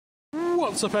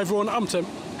what's up everyone, I'm Tim.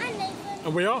 I'm Nathan.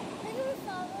 And we are?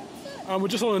 And we're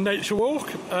just on a nature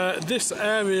walk. This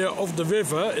area of the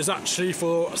river is actually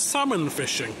for salmon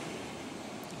fishing.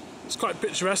 It's quite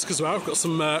picturesque as well. We've got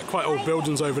some quite old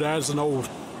buildings over there. There's an old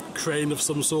crane of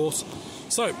some sort.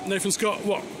 So, Nathan's got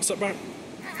what? What's that about?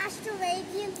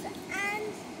 Astralradiance and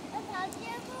a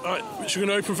paldeaevolved. Alright, which are we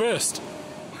going to open first?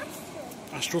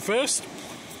 Astral first.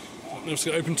 Nathan's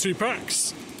going to open 2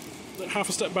 packs. Half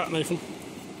a step back, Nathan.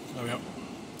 There we are.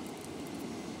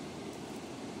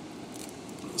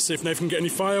 Let's see if Nathan can get any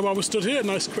fire while we're stood here.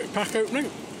 Nice quick pack opening.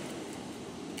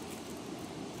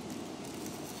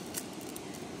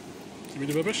 Give me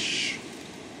the rubbish.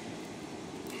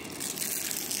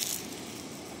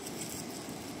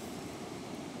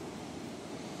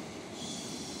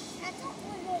 I thought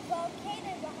there was a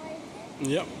volcano behind it.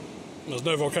 Yep. There's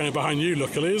no volcano behind you,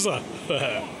 luckily, is there?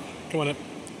 Come on in.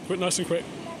 Quick, nice and quick.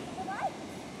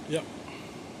 Yep.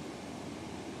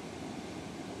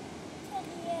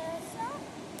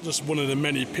 Just one of the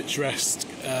many picturesque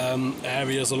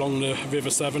areas along the River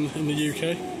Severn in the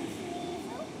UK.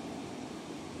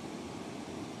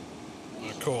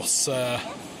 And of course,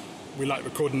 we like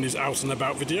recording these out and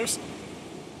about videos.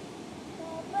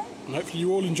 And hopefully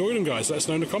you all enjoy them, guys. Let us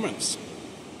know in the comments.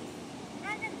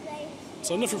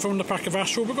 So nothing from the pack of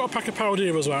Astral. We've got a pack of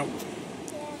Paldeaevolved as well.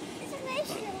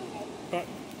 But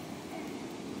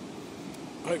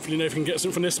hopefully Nathan gets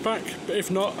something from this pack, but if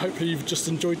not, hopefully you've just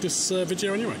enjoyed this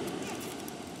video anyway.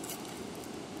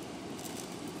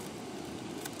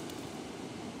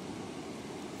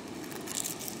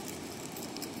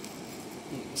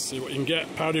 Let's see what you can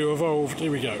get. Paldeaevolved,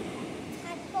 here we go.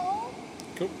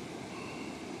 Cool.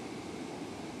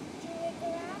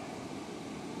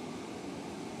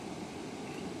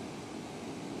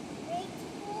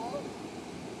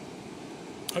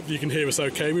 Hopefully you can hear us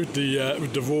okay with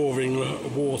the roaring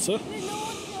water.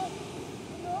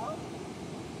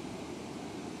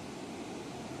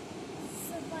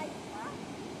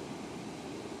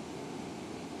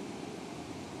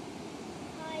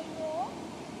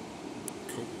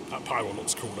 Cool. That pyro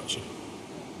looks cool actually.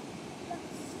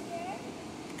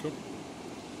 Cool.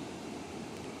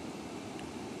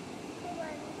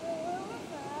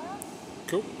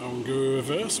 Cool. Now we'll go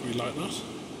reverse. We like that.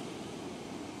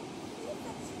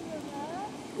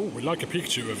 Oh, we like a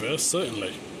Pikachu reverse,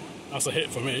 certainly. That's a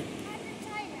hit for me.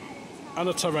 And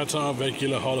a Tyranitar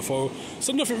regular holofoil.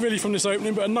 So nothing really from this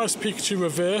opening, but a nice Pikachu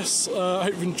reverse. I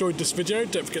hope you enjoyed this video.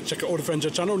 Don't forget to check out all the friends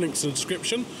of the channel, links in the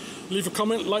description. Leave a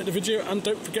comment, like the video, and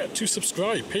don't forget to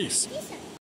subscribe. Peace.